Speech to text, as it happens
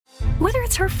Whether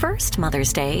it's her first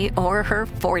Mother's Day or her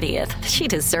 40th, she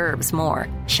deserves more.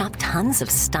 Shop tons of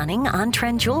stunning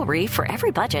on-trend jewelry for every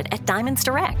budget at Diamonds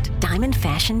Direct. Diamond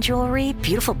fashion jewelry,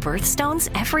 beautiful birthstones,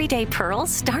 everyday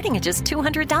pearls starting at just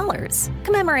 $200.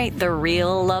 Commemorate the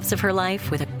real loves of her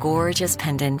life with a gorgeous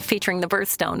pendant featuring the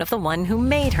birthstone of the one who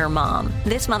made her mom.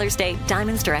 This Mother's Day,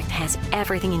 Diamonds Direct has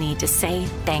everything you need to say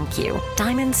thank you.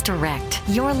 Diamonds Direct.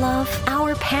 Your love,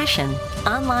 our passion.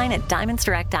 Online at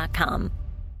diamondsdirect.com.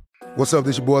 What's up?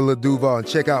 This your boy Lil Duval, and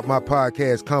check out my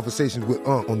podcast, Conversations with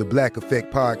Unc, on the Black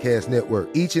Effect Podcast Network.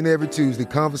 Each and every Tuesday,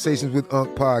 Conversations with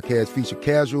Unc podcast feature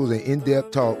casual and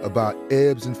in-depth talk about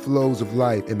ebbs and flows of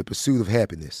life and the pursuit of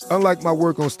happiness. Unlike my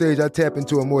work on stage, I tap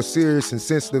into a more serious and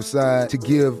sensitive side to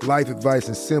give life advice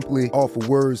and simply offer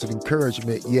words of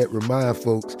encouragement, yet remind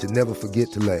folks to never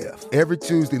forget to laugh. Every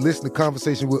Tuesday, listen to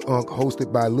Conversations with Unc,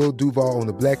 hosted by Lil Duval on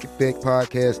the Black Effect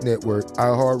Podcast Network,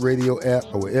 iHeartRadio app,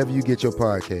 or wherever you get your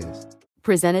podcasts.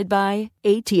 Presented by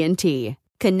AT&T.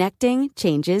 Connecting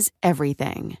changes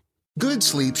everything. Good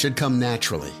sleep should come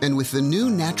naturally, and with the new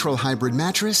Natural Hybrid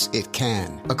mattress, it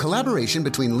can. A collaboration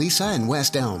between Lisa and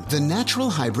West Elm, the Natural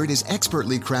Hybrid is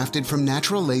expertly crafted from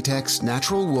natural latex,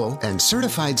 natural wool, and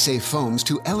certified safe foams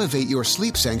to elevate your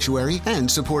sleep sanctuary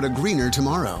and support a greener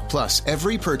tomorrow. Plus,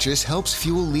 every purchase helps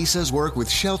fuel Lisa's work with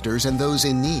shelters and those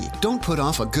in need. Don't put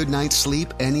off a good night's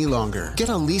sleep any longer. Get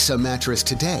a Lisa mattress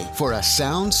today for a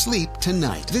sound sleep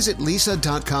tonight. Visit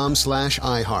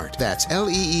lisa.com/iHeart. That's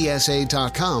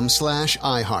LEESA.com/iHeart.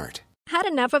 Had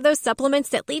enough of those supplements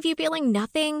that leave you feeling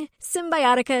nothing?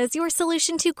 Symbiotica is your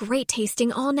solution to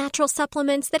great-tasting, all-natural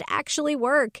supplements that actually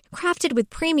work. Crafted with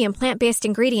premium plant-based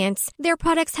ingredients, their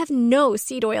products have no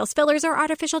seed oils, fillers, or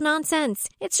artificial nonsense.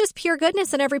 It's just pure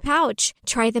goodness in every pouch.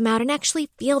 Try them out and actually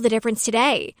feel the difference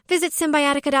today. Visit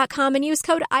Symbiotica.com and use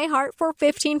code IHEART for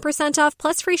 15% off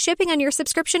plus free shipping on your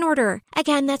subscription order.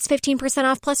 Again, that's 15%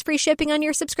 off plus free shipping on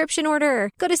your subscription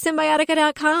order. Go to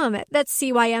Symbiotica.com. That's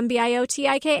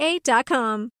CYMBIOTIKA.com.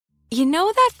 You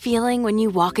know that feeling when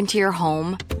you walk into your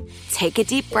home, take a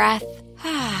deep breath,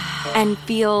 and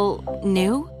feel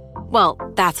new? Well,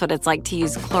 that's what it's like to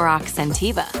use Clorox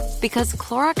Scentiva. Because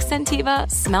Clorox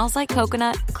Scentiva smells like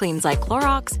coconut, cleans like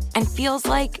Clorox, and feels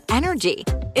like energy.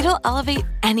 It'll elevate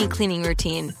any cleaning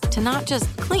routine to not just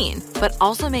clean, but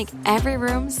also make every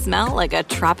room smell like a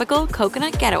tropical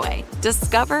coconut getaway.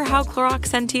 Discover how Clorox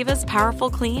Scentiva's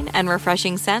powerful clean and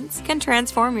refreshing scents can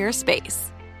transform your space.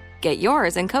 Get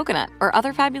yours in coconut or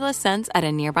other fabulous scents at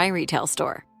a nearby retail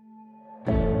store.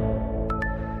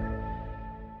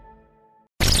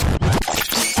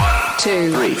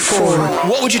 2, 3, 4.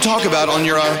 What would you talk about on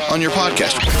your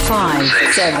podcast? 5,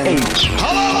 7, 8.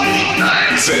 Hello,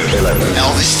 9, 10, 11.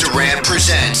 Elvis Duran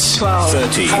presents 12,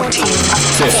 13, 14,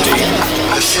 15.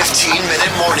 the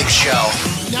 15-minute morning show.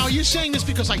 Now, are you saying this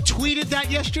because I tweeted that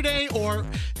yesterday, or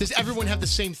does everyone have the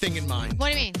same thing in mind?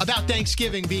 What do you mean? About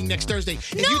Thanksgiving being next Thursday.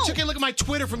 If you took a look at my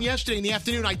Twitter from yesterday in the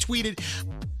afternoon, I tweeted,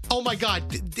 oh my God,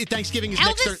 Thanksgiving is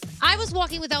next Thursday. I was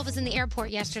walking with Elvis in the airport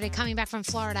yesterday coming back from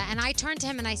Florida, and I turned to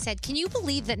him and I said, can you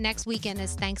believe that next weekend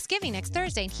is Thanksgiving, next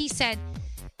Thursday? And he said,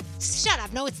 shut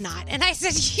up, no it's not. And I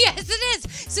said, yes it is.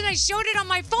 So then I showed it on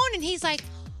my phone and he's like,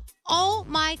 oh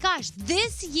my gosh,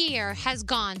 this year has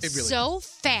gone so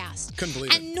fast. Couldn't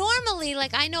believe it. And normally,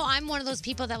 like, I know I'm one of those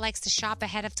people that likes to shop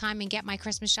ahead of time and get my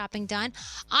Christmas shopping done.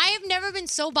 I have never been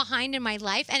so behind in my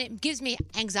life, and it gives me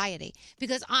anxiety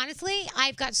because honestly,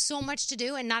 I've got so much to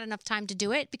do and not enough time to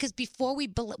do it because before we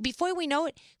know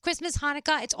it, Christmas,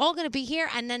 Hanukkah, it's all going to be here,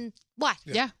 and then what?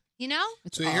 Yeah. You know?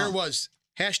 So here it was.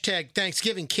 Hashtag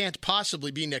Thanksgiving can't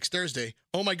possibly be next Thursday.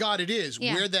 Oh my God, it is.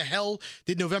 Yeah. Where the hell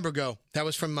did November go? That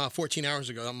was from 14 hours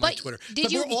ago on my Twitter.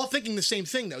 But we're all thinking the same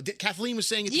thing, though. Kathleen was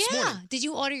saying it this morning. Did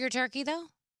you order your turkey, though?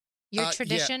 Your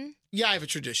tradition? Yeah, I have a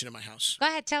tradition in my house. Go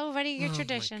ahead, tell everybody your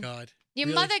tradition. Oh my God. Your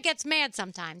mother gets mad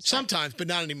sometimes. Sometimes, but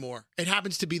not anymore. It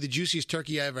happens to be the juiciest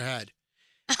turkey I ever had.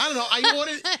 I don't know. I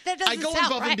go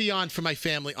above and beyond for my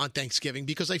family on Thanksgiving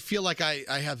because I feel like I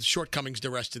have shortcomings the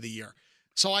rest of the year.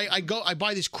 So I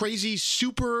buy this crazy,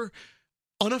 super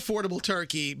unaffordable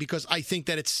turkey because I think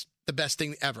that it's the best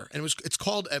thing ever. And it's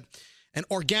called an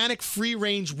organic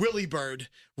free-range Willy Bird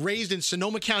raised in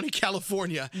Sonoma County,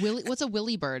 California. What's a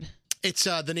Willy Bird? It's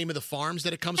the name of the farms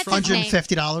that it comes from. $150.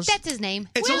 $150. That's his name.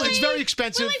 It's very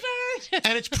expensive. Willy Bird.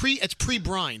 And it's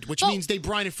pre-brined, which means they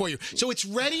brine it for you. So it's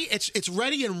ready. It's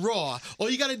ready and raw. All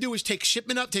you got to do is take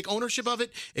ownership of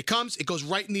it. It comes. It goes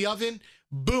right in the oven.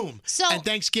 Boom. And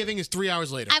Thanksgiving is 3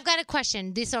 hours later. I've got a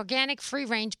question. This organic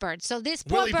free-range bird. So this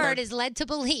poor bird is led to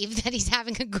believe that he's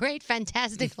having a great,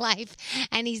 fantastic life,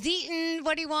 and he's eating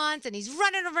what he wants, and he's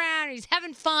running around, and he's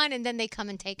having fun, and then they come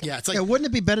and take him. Yeah, it's like, wouldn't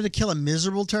it be better to kill a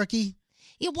miserable turkey?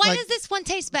 Yeah, why does this one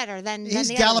taste better than he's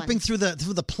the galloping other one?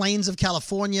 through the plains of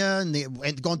California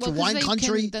and going through wine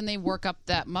country? Then they work up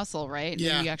that muscle, right?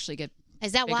 Yeah. And you actually get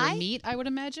Is that bigger why? meat, I would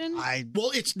imagine. Well,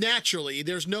 it's naturally.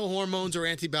 There's no hormones or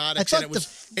antibiotics, and it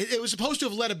was supposed to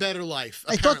have led a better life.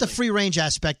 I thought the free range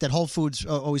aspect that Whole Foods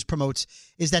always promotes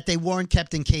is that they weren't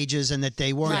kept in cages and that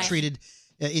they weren't treated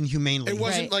inhumanely. It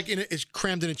wasn't like it's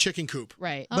crammed in a chicken coop.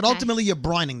 Right. But ultimately, you're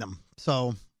brining them.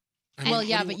 So. Well,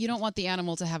 yeah, but you don't want the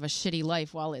animal to have a shitty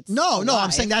life while it's No, alive. I'm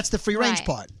saying that's the free range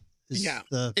part. Yeah,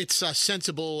 it's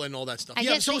sensible and all that stuff. I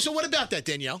Yeah. guess So what about that,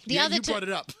 Danielle? The You other brought it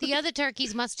up. The other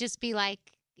turkeys must just be like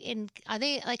are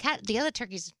they like the other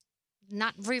turkeys?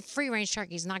 Not free range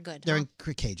turkeys, not good. They're in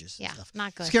cages. Yeah,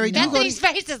 not good. Scary. Bethany's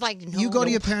face is like no. You go to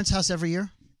your parents' house every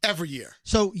year? Every year.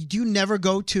 So do you never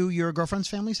go to your girlfriend's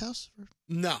family's house?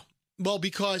 No. Well,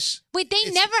 because Wait,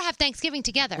 they never have Thanksgiving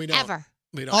together We don't. ever.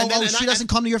 we don't. Oh, she doesn't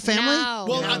come to your family? No.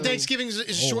 Well, No. Thanksgiving is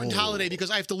a shortened holiday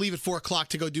because I have to leave at 4:00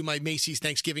 to go do my Macy's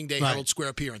Thanksgiving Day Herald Square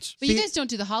appearance. But you guys don't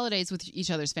do the holidays with each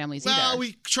other's families either. Well,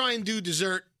 we try and do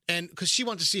dessert, and because she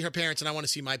wants to see her parents and I want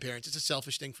to see my parents. It's a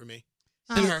selfish thing for me.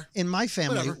 And her. In my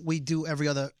family, Whatever. we do every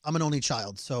other. I'm an only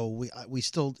child, so we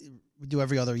still do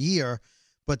every other year.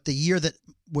 But the year that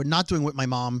we're not doing with my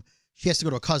mom, she has to go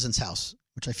to a cousin's house,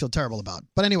 which I feel terrible about.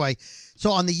 But anyway,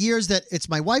 so on the years that it's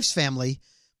my wife's family,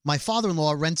 my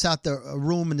father-in-law rents out a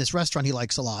room in this restaurant he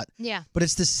likes a lot. Yeah. But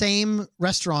it's the same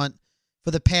restaurant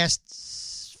for the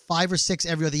past 5 or 6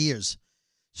 every other years.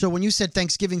 So when you said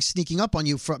Thanksgiving sneaking up on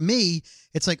you, for me,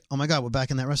 it's like, oh my God, we're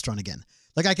back in that restaurant again.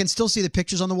 Like I can still see the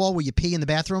pictures on the wall where you pee in the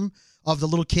bathroom of the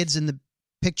little kids in the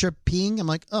picture peeing. I'm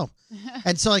like, oh.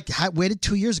 And so like, where did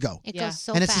 2 years go? It goes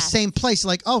so and it's fast. the same place.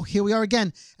 Like, oh, here we are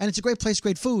again. And it's a great place,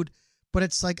 great food. But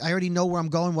it's like, I already know where I'm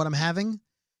going, what I'm having,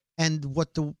 and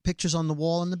what the pictures on the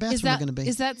wall in the bathroom are going to be.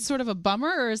 Is that sort of a bummer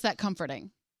or is that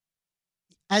comforting?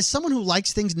 As someone who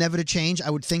likes things never to change, I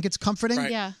would think it's comforting.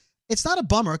 Right. Yeah. It's not a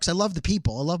bummer because I love the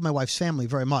people. I love my wife's family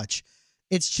very much.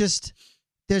 It's just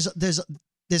there's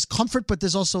comfort, but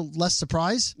there's also less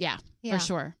surprise. Yeah, for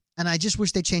sure. And I just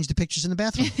wish they changed the pictures in the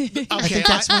bathroom. I Okay, think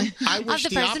that's my. I wish the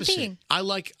the person opposite. peeing. I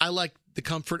like the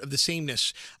comfort of the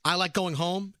sameness. I like going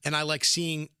home and I like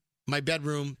seeing my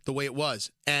bedroom the way it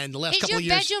was. And the last Is couple your of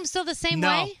years, bedroom still the same no.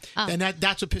 way? Oh. And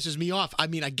that's what pisses me off. I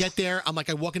mean, I get there,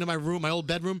 I walk into my room, my old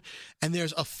bedroom, and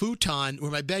there's a futon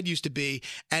where my bed used to be,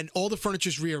 and all the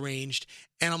furniture's rearranged.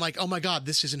 And I'm like, oh my God,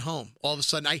 this isn't home. All of a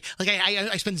sudden,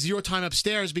 I spend zero time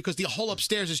upstairs because the whole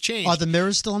upstairs has changed. Are the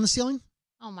mirrors still on the ceiling?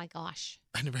 Oh my gosh.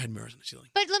 I never had mirrors on the ceiling.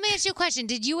 But let me ask you a question.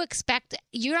 Did you expect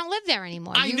you don't live there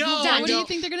anymore? I You know, moved I on. What do you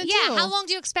think they're going to do? Yeah, how long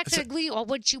do you expect to leave? Or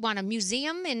would you want a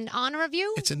museum in honor of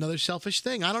you? It's another selfish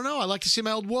thing. I don't know. I like to see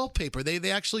my old wallpaper. They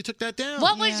actually took that down.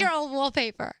 What was your old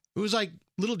wallpaper? It was like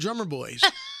little drummer boys.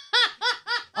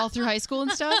 All through high school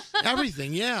and stuff?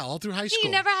 Everything, yeah, all through high school. You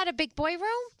never had a big boy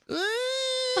room?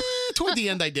 Toward the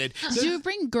end, I did. Did you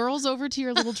bring girls over to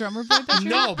your little drummer boy bedroom?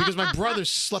 No, because my brother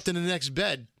slept in the next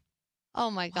bed. Oh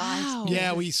my gosh. Wow.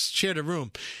 Yeah, we shared a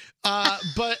room. But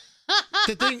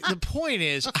the point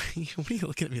is, what are you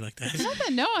looking at me like that?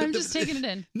 Nothing. No, I'm just taking it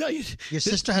in. No, Your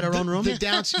sister had her own room?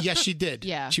 Yes, she did.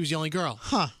 Yeah. She was the only girl.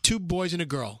 Huh. 2 boys and a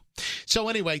girl. So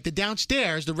anyway, the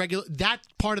downstairs, that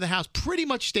part of the house pretty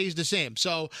much stays the same.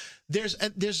 So there's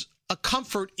a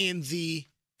comfort in the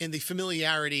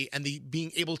familiarity and the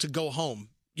being able to go home.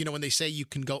 You know, when they say you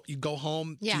go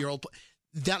home to your old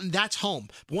that's home.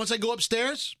 But once I go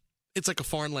upstairs, it's like a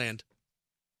foreign land.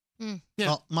 Mm. Yeah.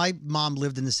 Well, my mom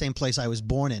lived in the same place I was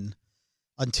born in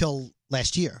until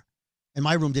last year, and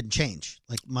my room didn't change.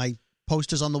 Like my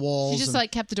posters on the walls. She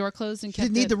just kept the door closed and kept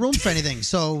didn't need the room for anything.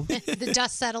 So the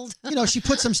dust settled. she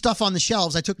put some stuff on the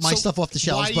shelves. I took my stuff off the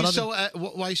shelves. Why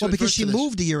are you so because adverse she to this?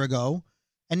 moved a year ago,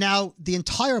 and now the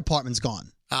entire apartment's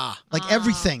gone. Like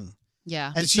everything.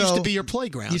 Yeah. And This used to be your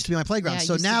playground. Used to be my playground. Yeah,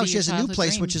 so used to now be she your has a new childhood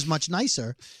place, dream. which is much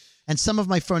nicer. And some of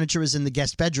my furniture is in the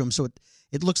guest bedroom, so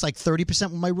it looks like 30%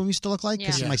 what my room used to look like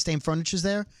because Yeah. my same furniture's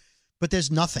there. But there's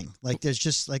nothing. Like there's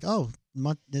just like, I don't.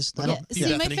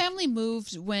 See, my family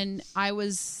moved when I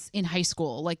was in high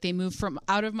school. Like they moved from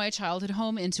out of my childhood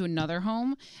home into another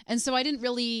home. And so I didn't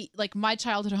really my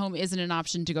childhood home isn't an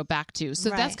option to go back to. So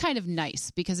that's Right. kind of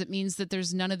nice because it means that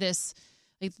there's none of this,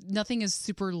 nothing is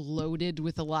super loaded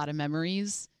with a lot of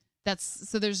memories.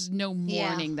 So there's no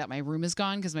mourning that my room is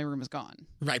gone because my room is gone.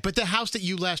 Right, but the house that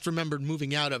you last remembered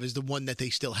moving out of is the one that they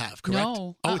still have, correct?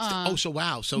 No. So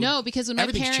wow. So no, because when my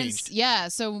everything's parents,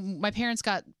 changed. so my parents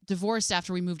got divorced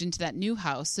after we moved into that new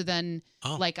house. So then,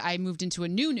 I moved into a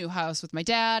new house with my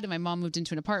dad, and my mom moved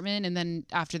into an apartment, and then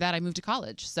after that, I moved to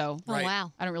college. So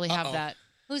wow, I don't really have that.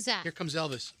 Who's that? Here comes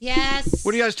Elvis. Yes.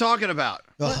 What are you guys talking about?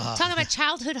 We're talking about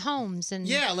childhood homes and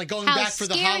like going how back for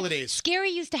the holidays. Scary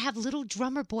used to have little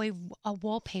drummer boy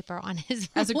wallpaper on his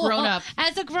As a wall. grown-up.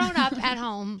 As a grown up at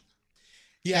home.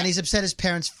 Yeah. And he's upset his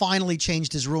parents finally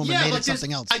changed his room and made it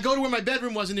something else. I go to where my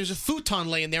bedroom was, and there's a futon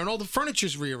laying there, and all the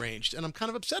furniture's rearranged, and I'm kind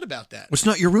of upset about that. It's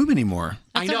not your room anymore.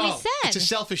 I know. What we said. It's a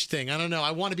selfish thing. I don't know. I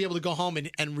want to be able to go home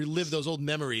and relive those old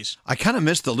memories. I kind of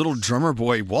miss the little drummer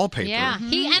boy wallpaper. Yeah,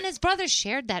 he and his brother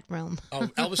shared that room. Oh,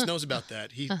 Elvis knows about that.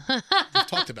 We've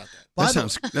talked about that. That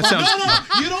sounds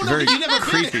No, you don't know. very You never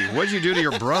creepy. What'd you do to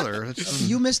your brother?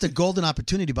 You missed a golden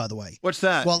opportunity, by the way. What's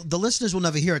that? Well, the listeners will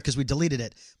never hear it because we deleted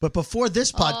it. But before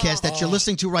this podcast that you're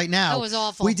listening to right now, That was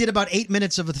awful. we did about 8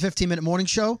 minutes of the 15-minute morning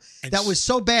show. That was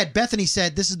so bad. Bethany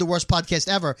said, this is the worst podcast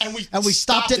ever. And we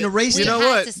stopped it and erased We it. You know had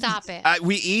what? to stop it.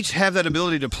 We each have that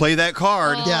ability to play that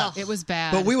card. Yeah. It was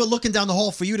bad. But we were looking down the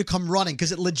hall for you to come running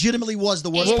because it legitimately was the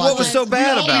worst Well, podcast. what was so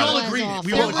bad about We all it? agreed.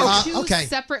 We there all were agreed. two okay.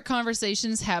 separate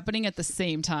conversations happening at the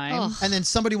same time. And then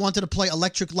somebody wanted to play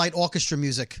Electric Light Orchestra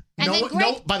music. And then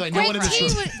Greg, by the way, no one in this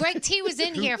room. Greg T was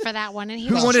in here for that one, and he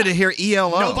Who was wanted to hear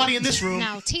ELO? Nobody in this room.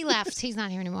 No, T left. He's not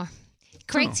here anymore.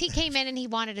 Craig T came in and he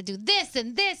wanted to do this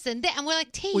and this and that, and we're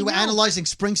like, T. We were no. analyzing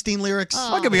Springsteen lyrics. Oh.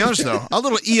 Well, I gotta be honest though, a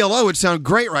little ELO would sound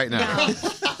great right now.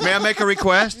 May I make a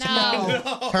request?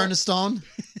 No. Turn a stone.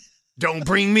 Don't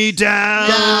bring me down.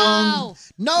 No.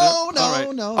 No, All no,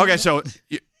 right. no. Okay, so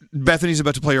Bethany's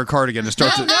about to play her card again to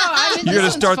start. No, I mean, You're going to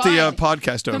this start one's the fine.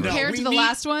 podcast over. Compared to the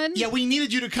last one? Yeah, we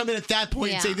needed you to come in at that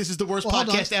point and Yeah. say this is the worst Well, hold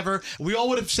podcast ever. We all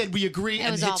would have said we agree It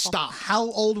and was hit awful. stop. How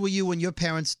old were you when your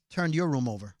parents turned your room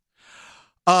over?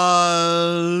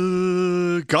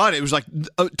 God, it was like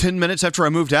 10 minutes after I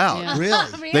moved out. Yeah.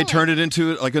 Really? Really? They turned it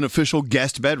into like an official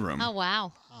guest bedroom. Oh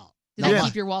wow. Did they Yeah.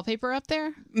 keep your wallpaper up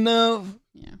there? No.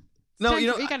 Yeah. No, Spring-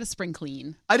 you know, you got to spring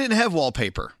clean. I didn't have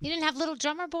wallpaper. You didn't have little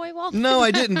drummer boy wall. No,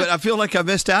 I didn't, but I feel like I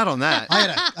missed out on that.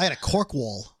 I had a cork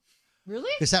wall Really?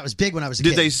 because that was big when I was a Did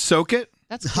kid. they soak it?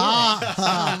 That's cool.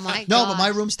 Ha, Oh my No, God. but my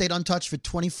room stayed untouched for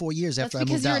 24 years That's after I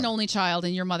because moved you're out. an only child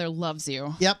and your mother loves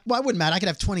you. Yep. Well, it wouldn't matter. I could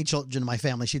have 20 children in my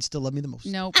family. She'd still love me the most.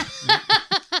 Nope.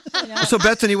 So,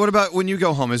 Bethany, what about when you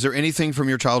go home? Is there anything from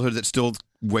your childhood that's still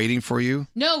waiting for you?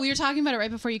 No, we were talking about it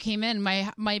right before you came in.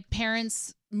 My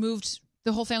parents moved.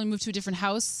 The whole family moved to a different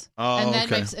house, Oh, and then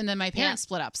okay. my parents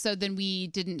split up. So then we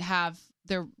didn't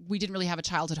really have a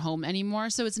childhood home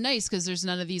anymore. So it's nice because there's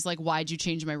none of these like, why'd you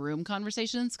change my room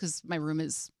conversations? Because my room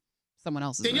is someone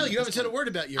else's. Danielle, room you at haven't this said a point. word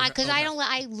about your.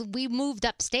 Because we moved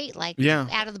upstate, like Yeah.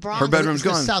 out of the Bronx. Her bedroom's The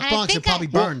gone. South And I Bronx, it think probably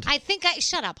burned.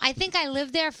 Shut up. I think I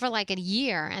lived there for like a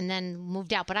year and then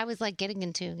moved out. But I was like getting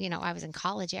into, I was in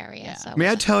college area. Yeah. So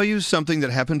May I tell you something that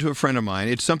happened to a friend of mine?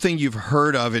 It's something you've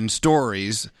heard of in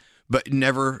stories, but you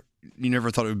never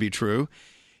thought it would be true.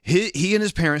 He and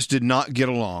his parents did not get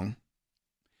along.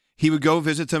 He would go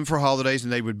visit them for holidays,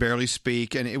 and they would barely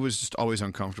speak, and it was just always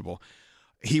uncomfortable.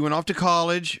 He went off to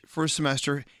college for a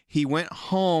semester. He went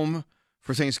home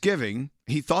for Thanksgiving.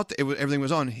 He thought that everything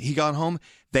was on. He got home.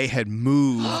 They had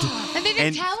moved. And they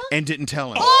didn't tell him? And didn't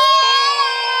tell him.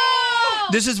 Oh!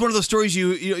 This is one of those stories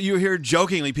you hear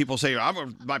jokingly people say,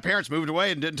 my parents moved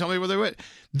away and didn't tell me where they went.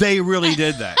 They really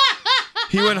did that.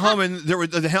 He went home and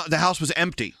the house was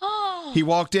empty. He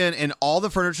walked in and all the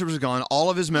furniture was gone. All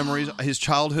of his memories, his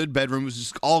childhood bedroom was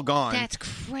just all gone. That's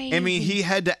crazy. I mean, he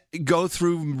had to go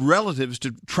through relatives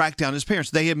to track down his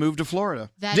parents. They had moved to Florida.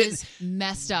 That is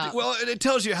messed up. Well, it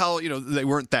tells you how, they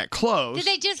weren't that close. Did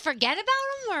they just forget about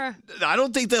him or? I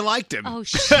don't think they liked him. Oh,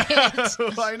 shit.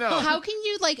 I know. How can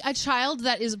you like a child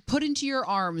that is put into your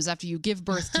arms after you give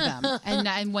birth to them,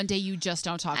 and one day you just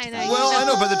don't talk to them? Well, I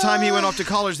know. By the time he went off to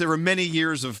college, there were many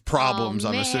years of problems,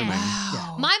 I'm man. assuming.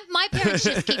 My parents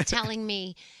just keep telling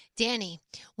me, Danny,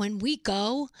 when we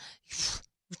go,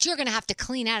 you're going to have to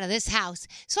clean out of this house.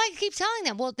 So I keep telling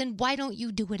them, well, then why don't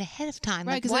you do it ahead of time?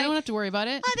 Right, because they don't have to worry about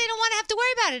it. Oh, they don't want to have to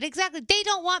worry about it. Exactly. They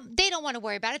don't want to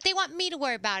worry about it. They want me to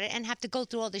worry about it and have to go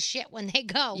through all the shit when they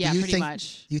go. Yeah, do you pretty think,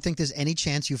 much. Do you think there's any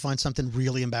chance you find something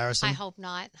really embarrassing? I hope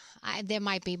not. There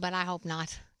might be, but I hope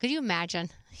not. Could you imagine?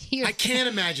 I can't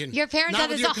imagine. Your parents Not had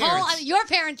with this your whole. parents. Your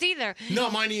parents either.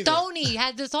 No, mine either. Tony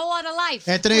had this whole other life.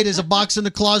 Anthony, there's a box in the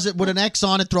closet with an X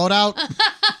on it. Throw it out.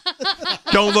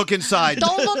 Don't look inside.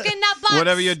 Don't look in that box.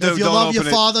 Whatever you do, If you don't love open your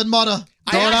it. father and mother,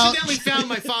 I throw it out. accidentally found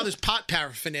my father's pot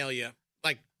paraphernalia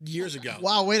like years ago.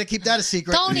 Wow, way to keep that a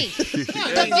secret. Tony, Tony.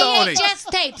 the VHS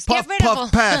tapes. Puff, Get rid of them.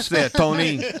 pass there,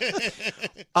 Tony.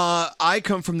 I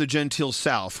come from the genteel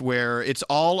South, where it's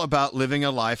all about living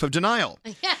a life of denial.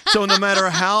 So no matter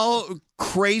how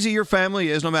crazy your family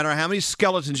is, no matter how many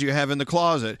skeletons you have in the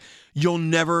closet, you'll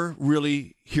never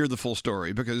really hear the full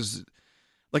story because,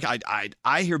 like,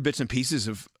 I hear bits and pieces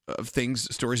of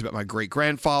things, stories about my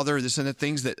great-grandfather, this and that,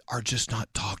 things that are just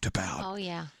not talked about. Oh,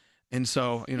 yeah. And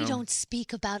so, You don't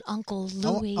speak about Uncle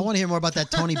Louie. I want to hear more about that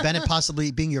Tony Bennett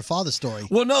possibly being your father story.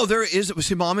 Well, no, there is.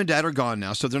 See, Mom and Dad are gone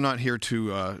now, so they're not here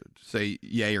to say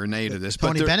yay or nay to this.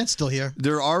 Tony but Bennett's still here.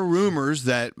 There are rumors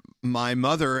that my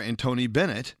mother and Tony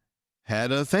Bennett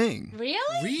had a thing.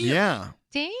 Really? Yeah.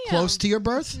 Damn. Close to your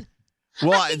birth?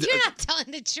 Well, You're not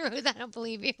telling the truth. I don't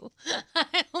believe you.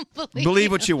 I don't believe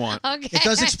what you want. Okay. It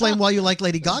does explain why you like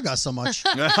Lady Gaga so much.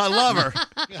 I love her.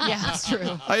 Yeah, that's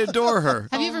true. I adore her.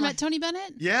 Have you ever met Tony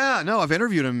Bennett? Yeah, no, I've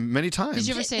interviewed him many times. Did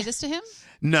you ever say this to him?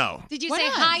 No. Did you Why say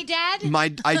not? hi,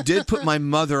 Dad? I did put my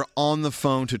mother on the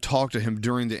phone to talk to him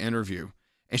during the interview,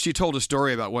 and she told a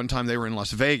story about one time they were in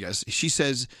Las Vegas. She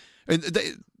says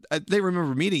they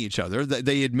remember meeting each other.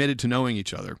 They admitted to knowing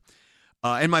each other,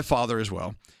 and my father as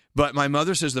well. But my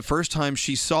mother says the first time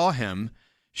she saw him,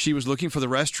 she was looking for the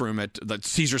restroom at the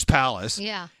Caesar's Palace.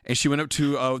 Yeah. And she went up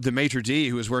to the maitre d',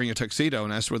 who was wearing a tuxedo,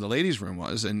 and asked where the ladies' room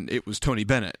was, and it was Tony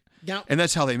Bennett. Now, and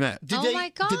that's how they met. Did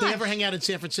they ever hang out in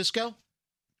San Francisco?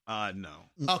 No.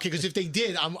 Okay, because if they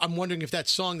did, I'm wondering if that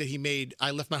song that he made,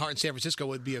 "I Left My Heart in San Francisco,"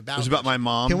 would be about. It was about my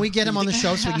mom. Can we get him on the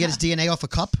show so we can get his DNA off a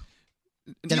cup?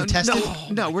 Get him tested?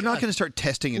 No, we're not going to start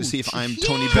testing and see if I'm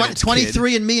Tony Yeah. Bennett's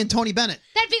 23 and me and Tony Bennett.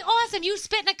 That'd be awesome. You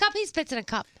spit in a cup, he spits in a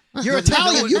cup. You're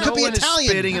Italian. You could be one is Italian.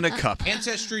 spitting in a cup.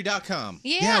 Ancestry.com.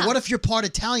 Yeah. What if you're part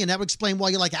Italian? That would explain why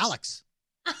you like Alex.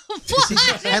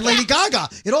 And Lady Gaga.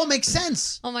 It all makes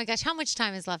sense. Oh my gosh, how much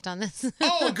time is left on this?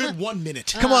 Oh, a good 1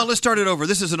 minute. Come on, let's start it over.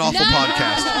 This is an awful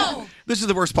podcast. This is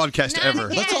the worst podcast ever.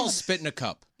 Let's all spit in a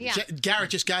cup. Yeah. Garrett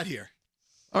just got here.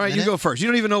 All right, you go first. You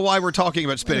don't even know why we're talking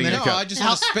about spitting in a No, cup. I just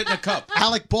want to spit in a cup.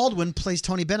 Alec Baldwin plays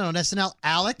Tony Bennett on SNL.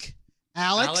 Alex.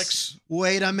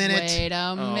 Wait a minute. Wait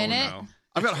a minute. No.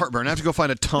 I've got heartburn. I have to go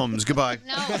find a Tums. Goodbye.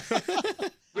 No.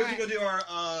 We have to go do our.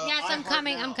 Yes, I'm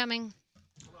coming. I'm coming.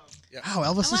 Wow,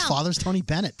 Elvis's father's Tony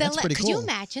Bennett. That's pretty could cool. you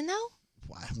imagine, though?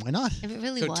 Why not? If it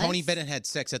really So was. Tony Bennett had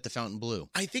sex at the Fountain Blue.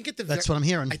 I think at the That's what I'm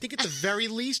hearing. I think at the very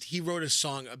least, he wrote a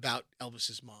song about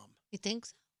Elvis's mom. You think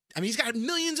so? I mean, he's got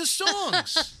millions of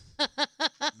songs.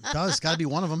 It's got to be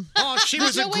one of them. Oh, she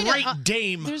was a great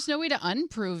dame. There's no way to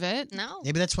unprove it. No.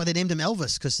 Maybe that's why they named him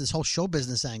Elvis, because this whole show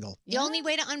business angle. The only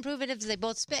way to unprove it is they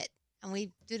both spit. And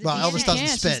we do the Well, DNA. Elvis doesn't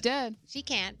spit. She's dead. She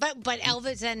can't. But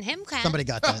Elvis and him can. Somebody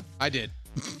got that. I did.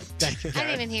 Thank you. I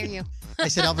didn't even hear you. I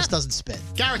said Elvis doesn't spit.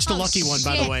 Garrett's the lucky one,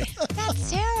 by the shit. way.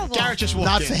 That's terrible. Garrett just walked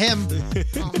Not in. for him.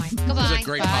 Oh my. Goodbye. This is a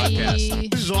great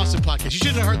podcast. This is an awesome podcast. You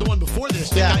should have heard the one before this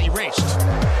that got erased.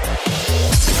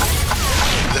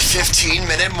 The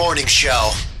 15-minute morning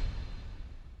show.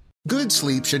 Good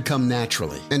sleep should come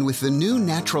naturally, and with the new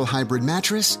Natural Hybrid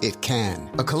mattress, it can.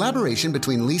 A collaboration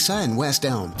between Lisa and West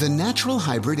Elm, the Natural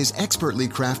Hybrid is expertly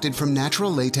crafted from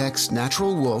natural latex,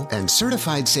 natural wool, and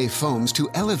certified safe foams to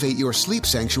elevate your sleep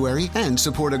sanctuary and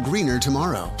support a greener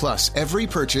tomorrow. Plus, every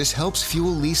purchase helps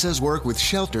fuel Lisa's work with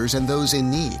shelters and those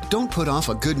in need. Don't put off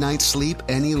a good night's sleep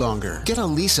any longer. Get a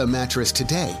Lisa mattress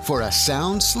today for a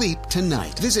sound sleep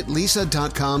tonight. Visit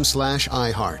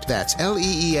lisa.com/iHeart. That's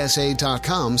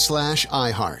LEESA.com/iHeart.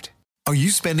 Are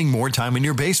you spending more time in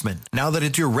your basement now that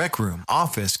it's your rec room,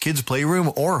 office, kids'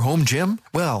 playroom, or home gym?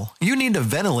 Well, you need to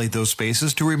ventilate those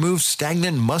spaces to remove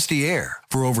stagnant, musty air.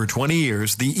 For over 20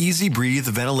 years, the Easy Breathe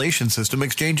ventilation system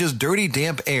exchanges dirty,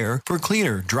 damp air for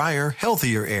cleaner, drier,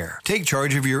 healthier air. Take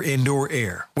charge of your indoor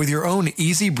air with your own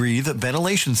Easy Breathe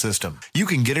ventilation system. You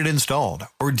can get it installed,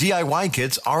 or DIY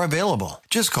kits are available.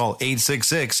 Just call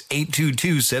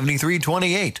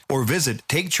 866-822-7328 or visit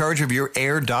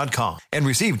takechargeofyourair.com and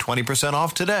receive 20%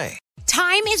 off today.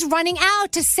 Time is running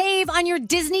out to save on your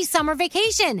Disney summer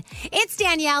vacation. It's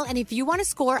Danielle, and if you want to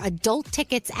score adult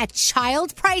tickets at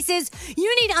child prices,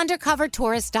 you need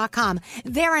UndercoverTourist.com.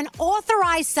 They're an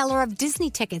authorized seller of Disney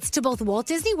tickets to both Walt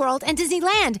Disney World and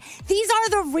Disneyland. These are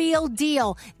the real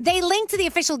deal. They link to the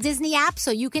official Disney app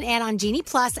so you can add on Genie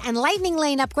Plus and Lightning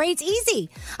Lane upgrades easy.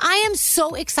 I am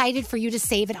so excited for you to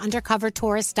save at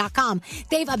UndercoverTourist.com.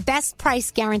 They have a best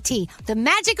price guarantee. The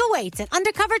magic awaits at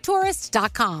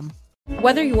UndercoverTourist.com.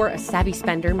 Whether you're a savvy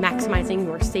spender maximizing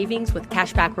your savings with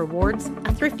cashback rewards,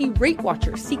 a thrifty rate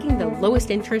watcher seeking the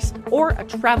lowest interest, or a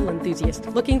travel enthusiast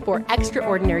looking for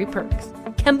extraordinary perks,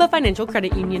 Kemba Financial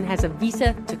Credit Union has a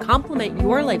visa to complement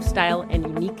your lifestyle and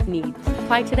unique needs.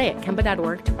 Apply today at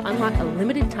Kemba.org to unlock a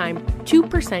limited-time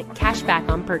 2% cash back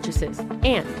on purchases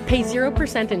and pay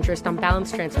 0% interest on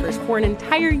balance transfers for an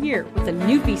entire year with a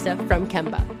new visa from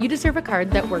Kemba. You deserve a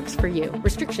card that works for you.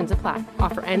 Restrictions apply.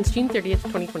 Offer ends June 30th,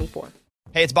 2024.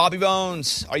 Hey, it's Bobby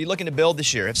Bones. Are you looking to build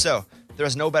this year? If so, there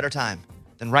is no better time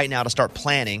than right now to start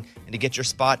planning and to get your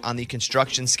spot on the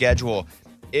construction schedule.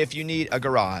 If you need a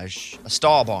garage, a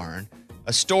stall barn,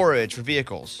 a storage for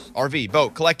vehicles, RV,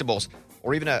 boat, collectibles,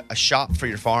 or even a shop for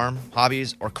your farm,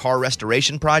 hobbies, or car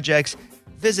restoration projects,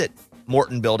 visit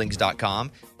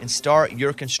MortonBuildings.com and start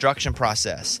your construction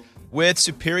process. With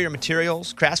superior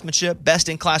materials, craftsmanship,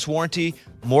 best-in-class warranty,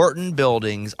 Morton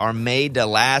Buildings are made to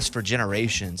last for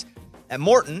generations. At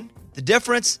Morton, the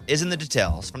difference is in the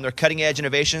details. From their cutting-edge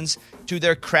innovations to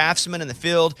their craftsmen in the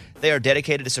field, they are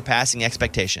dedicated to surpassing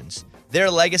expectations. Their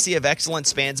legacy of excellence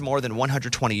spans more than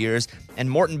 120 years, and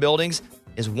Morton Buildings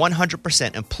is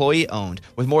 100% employee-owned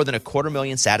with more than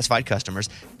 250,000 satisfied customers.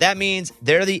 That means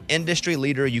they're the industry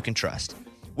leader you can trust.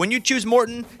 When you choose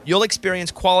Morton, you'll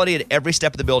experience quality at every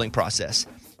step of the building process,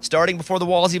 starting before the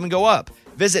walls even go up.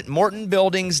 Visit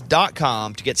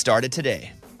MortonBuildings.com to get started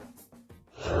today.